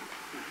fruit?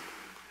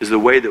 Is the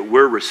way that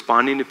we're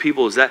responding to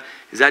people, is that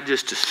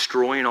just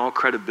destroying all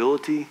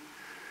credibility?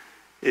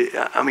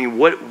 I mean,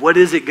 what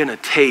is it going to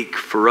take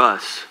for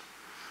us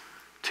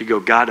to go,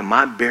 God, am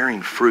I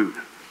bearing fruit?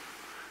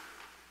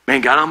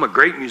 Man, God, I'm a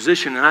great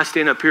musician, and I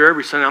stand up here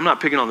every Sunday. I'm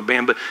not picking on the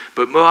band, but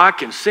well, I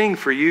can sing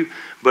for you.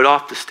 But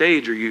off the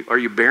stage, are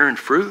you bearing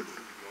fruit?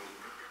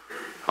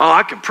 Oh,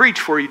 I can preach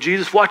for you,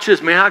 Jesus. Watch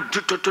this, man.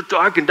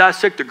 I can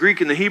dissect the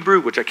Greek and the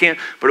Hebrew, which I can't.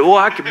 But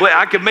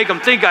I can make them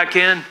think I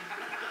can.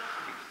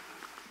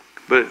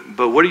 But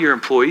what do your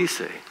employees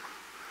say?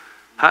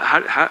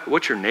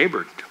 What's your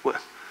neighbor?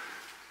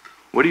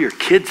 What do your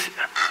kids?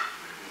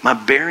 Am I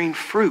bearing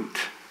fruit?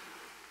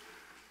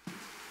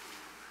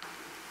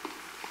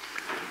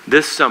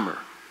 This summer,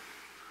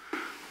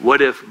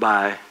 what if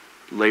by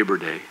Labor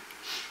Day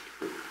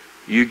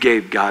you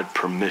gave God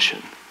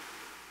permission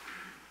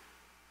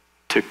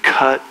to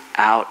cut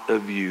out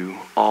of you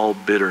all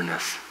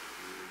bitterness,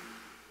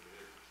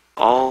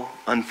 all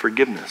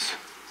unforgiveness,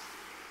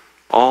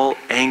 all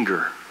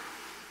anger,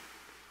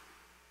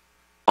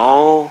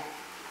 all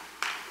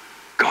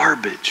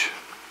garbage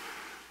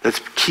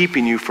that's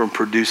keeping you from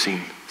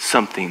producing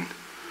something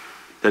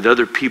that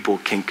other people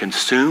can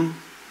consume,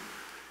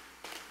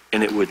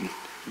 and it would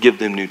give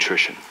them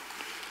nutrition.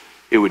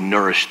 It would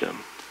nourish them.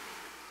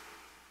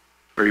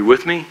 Are you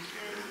with me?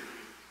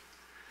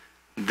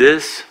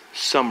 This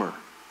summer,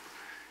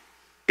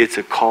 it's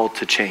a call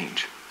to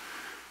change.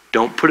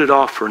 Don't put it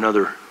off for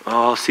another,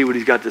 I'll see what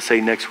he's got to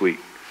say next week.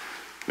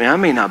 Man, I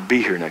may not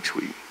be here next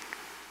week.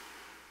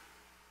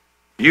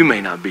 You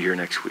may not be here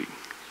next week.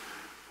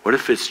 What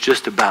if it's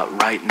just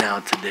about right now,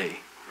 today?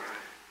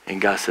 And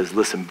God says,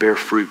 listen, bear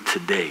fruit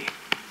today.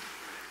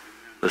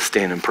 Let's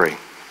stand and pray.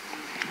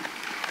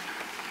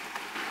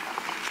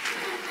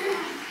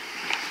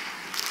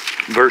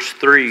 Verse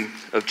 3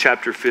 of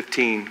chapter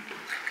 15.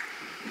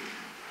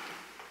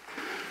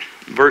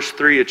 Verse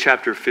 3 of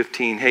chapter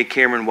 15. Hey,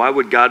 Cameron, why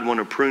would God want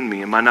to prune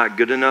me? Am I not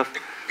good enough?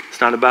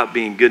 It's not about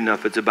being good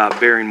enough. It's about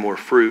bearing more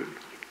fruit.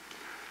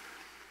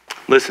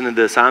 Listen to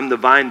this. I'm the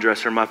vine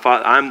dresser.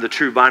 I'm the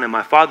true vine, and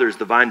my Father is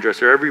the vine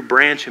dresser. Every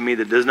branch in me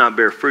that does not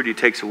bear fruit, he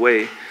takes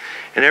away.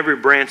 And every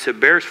branch that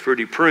bears fruit,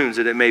 he prunes,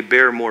 that it may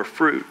bear more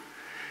fruit.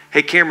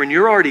 Hey, Cameron,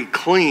 you're already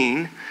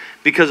clean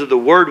because of the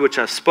word which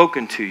I've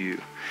spoken to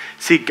you.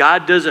 See,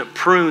 God doesn't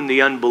prune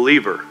the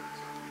unbeliever.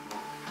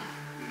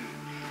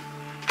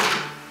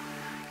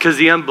 Because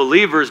the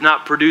unbeliever is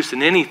not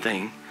producing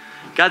anything.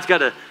 God's got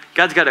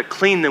to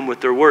clean them with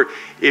their word.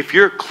 If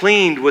you're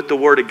cleaned with the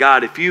word of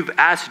God, if you've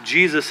asked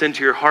Jesus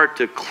into your heart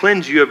to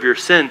cleanse you of your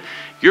sin,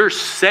 you're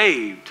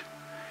saved.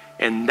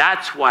 And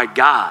that's why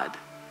God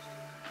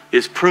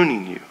is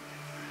pruning you.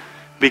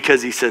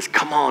 Because he says,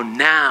 come on,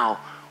 now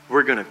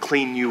we're going to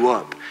clean you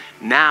up.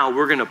 Now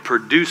we're going to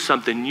produce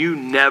something you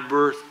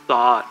never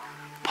thought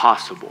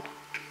possible.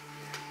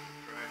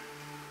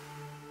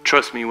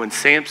 Trust me, when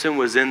Samson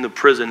was in the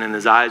prison and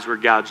his eyes were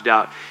gouged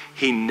out,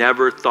 he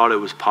never thought it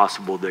was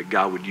possible that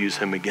God would use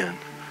him again.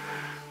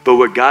 But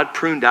what God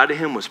pruned out of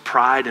him was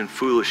pride and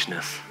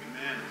foolishness.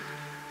 Amen.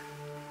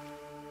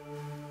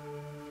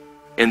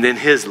 And then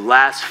his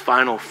last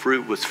final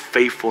fruit was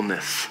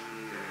faithfulness.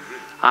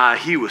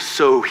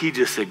 He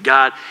just said,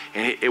 God,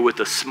 and with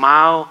a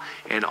smile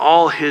and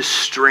all his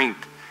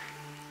strength,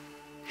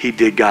 he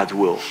did God's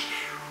will.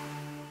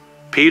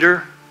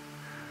 Peter,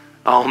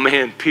 oh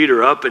man,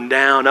 Peter, up and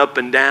down, up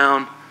and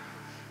down.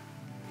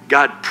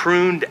 God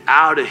pruned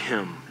out of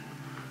him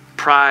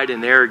pride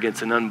and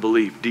arrogance and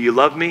unbelief. Do you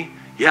love me?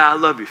 Yeah, I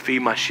love you.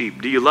 Feed my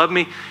sheep. Do you love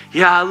me?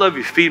 Yeah, I love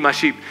you. Feed my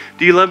sheep.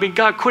 Do you love me?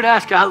 God, quit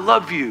asking. I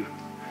love you.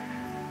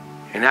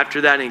 And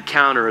after that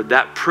encounter,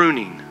 that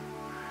pruning,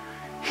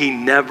 he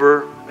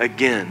never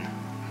again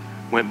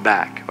went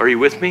back. Are you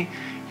with me?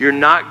 You're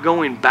not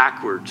going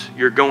backwards.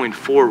 You're going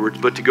forwards.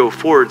 But to go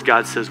forwards,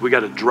 God says, we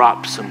got to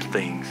drop some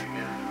things.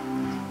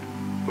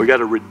 We got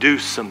to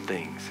reduce some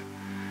things.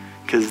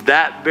 Because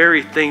that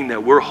very thing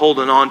that we're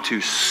holding on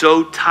to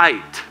so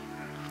tight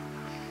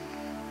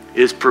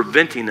is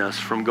preventing us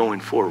from going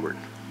forward.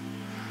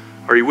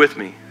 Are you with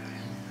me?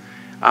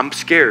 I'm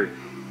scared.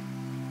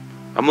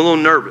 I'm a little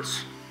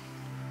nervous.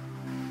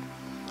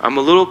 I'm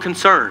a little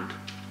concerned.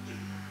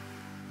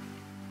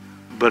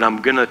 But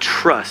I'm going to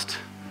trust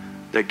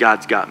that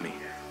God's got me.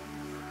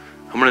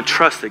 I'm going to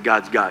trust that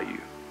God's got you.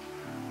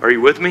 Are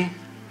you with me?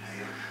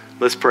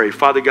 Let's pray.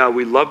 Father God,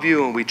 we love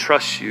you and we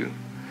trust you.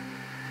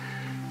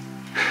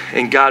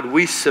 And God,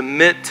 we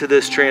submit to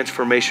this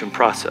transformation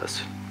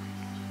process.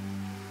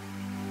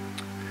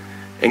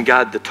 And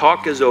God, the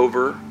talk is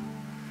over,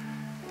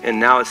 and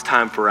now it's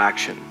time for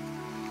action.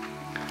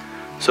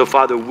 So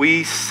Father,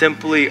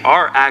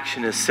 our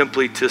action is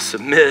simply to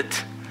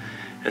submit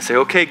and say,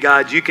 okay,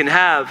 God, you can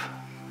have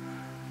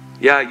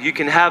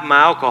my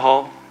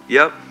alcohol.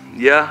 Yep,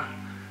 yeah,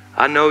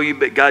 I know you,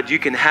 but God, you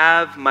can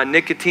have my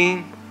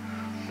nicotine.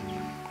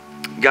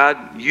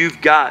 God, you've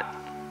got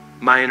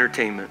my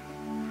entertainment.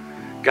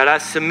 God, I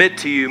submit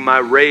to you my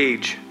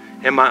rage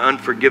and my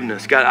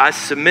unforgiveness. God, I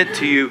submit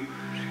to you,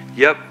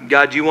 yep,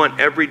 God, you want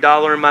every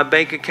dollar in my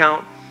bank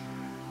account?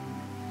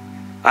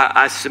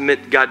 I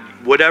submit, God,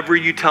 whatever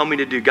you tell me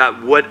to do,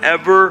 God,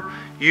 whatever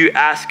you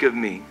ask of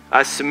me,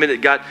 I submit it.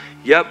 God,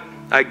 yep,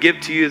 I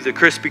give to you the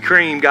Krispy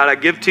Kreme. God, I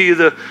give to you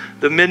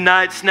the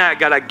midnight snack.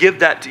 God, I give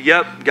that to you.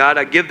 Yep, God,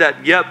 I give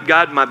that. Yep,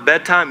 God, my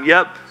bedtime.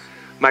 Yep,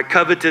 my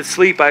coveted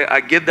sleep. I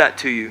give that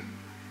to you.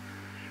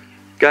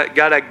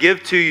 God, I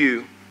give to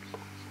you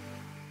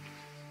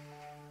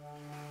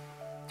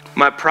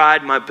my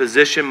pride, my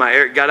position,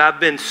 God, I've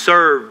been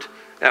served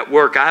at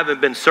work. I haven't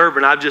been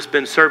serving. I've just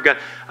been served. God,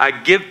 I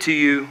give to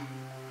you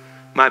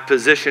my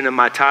position and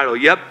my title.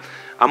 Yep,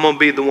 I'm going to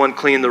be the one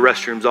cleaning the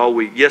restrooms all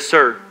week. Yes,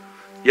 sir.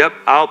 Yep,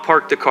 I'll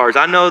park the cars.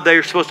 I know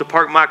they're supposed to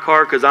park my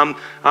car because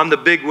I'm the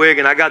big wig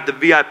and I got the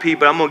VIP,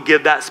 but I'm going to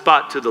give that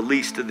spot to the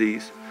least of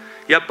these.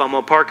 Yep, I'm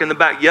going to park in the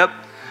back. Yep,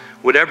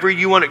 whatever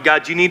you want it.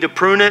 God, you need to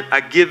prune it.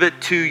 I give it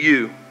to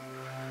you.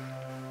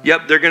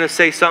 Yep, they're going to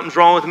say something's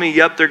wrong with me.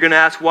 Yep, they're going to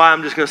ask why.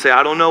 I'm just going to say,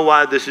 I don't know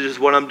why. This is just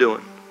what I'm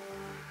doing.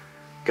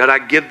 God, I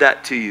give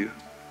that to you.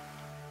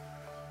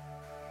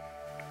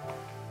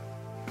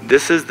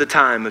 This is the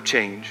time of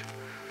change.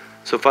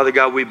 So, Father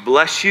God, we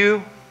bless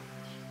you.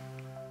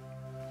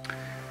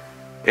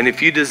 And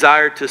if you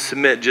desire to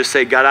submit, just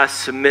say, God, I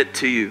submit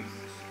to you.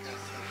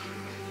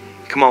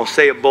 Come on,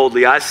 say it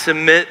boldly. I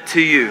submit to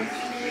you.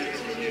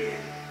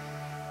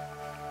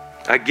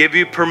 I give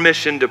you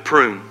permission to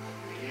prune.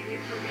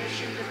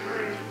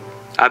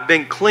 I've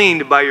been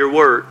cleaned by your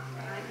word.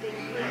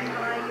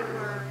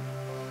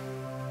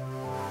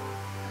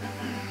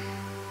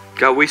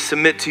 God, we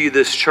submit to you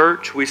this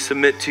church. We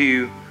submit to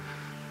you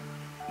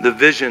the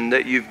vision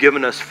that you've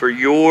given us for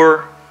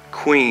your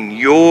queen,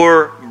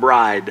 your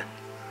bride.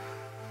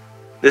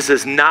 This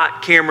is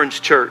not Cameron's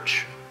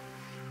church.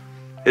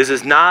 This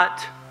is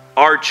not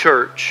our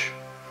church.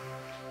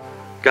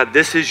 God,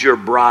 this is your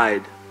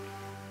bride.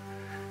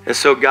 And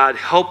so, God,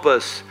 help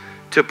us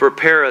to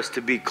prepare us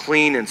to be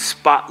clean and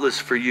spotless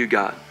for you,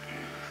 God.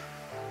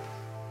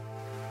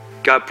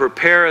 God,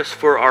 prepare us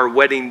for our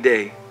wedding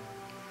day.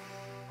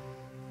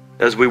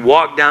 As we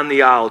walk down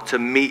the aisle to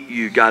meet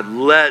you, God,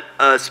 let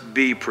us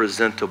be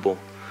presentable.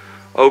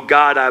 Oh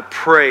God, I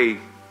pray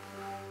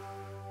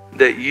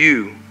that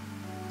you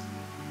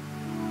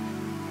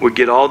would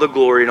get all the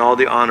glory and all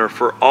the honor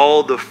for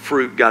all the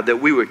fruit, God,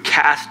 that we would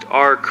cast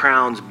our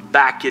crowns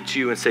back at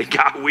you and say,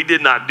 God, we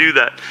did not do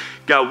that.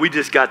 God, we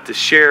just got to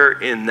share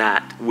in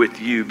that with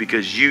you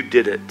because you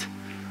did it.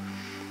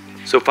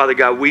 So, Father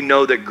God, we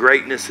know that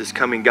greatness is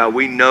coming, God.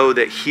 We know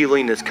that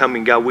healing is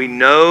coming, God. We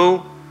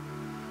know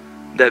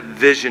that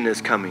vision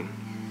is coming.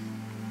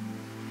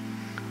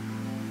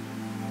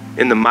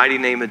 In the mighty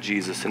name of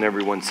Jesus, and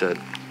everyone said,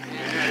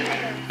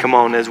 amen. Come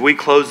on, as we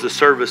close the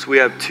service, we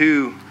have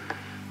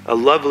a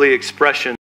lovely expression.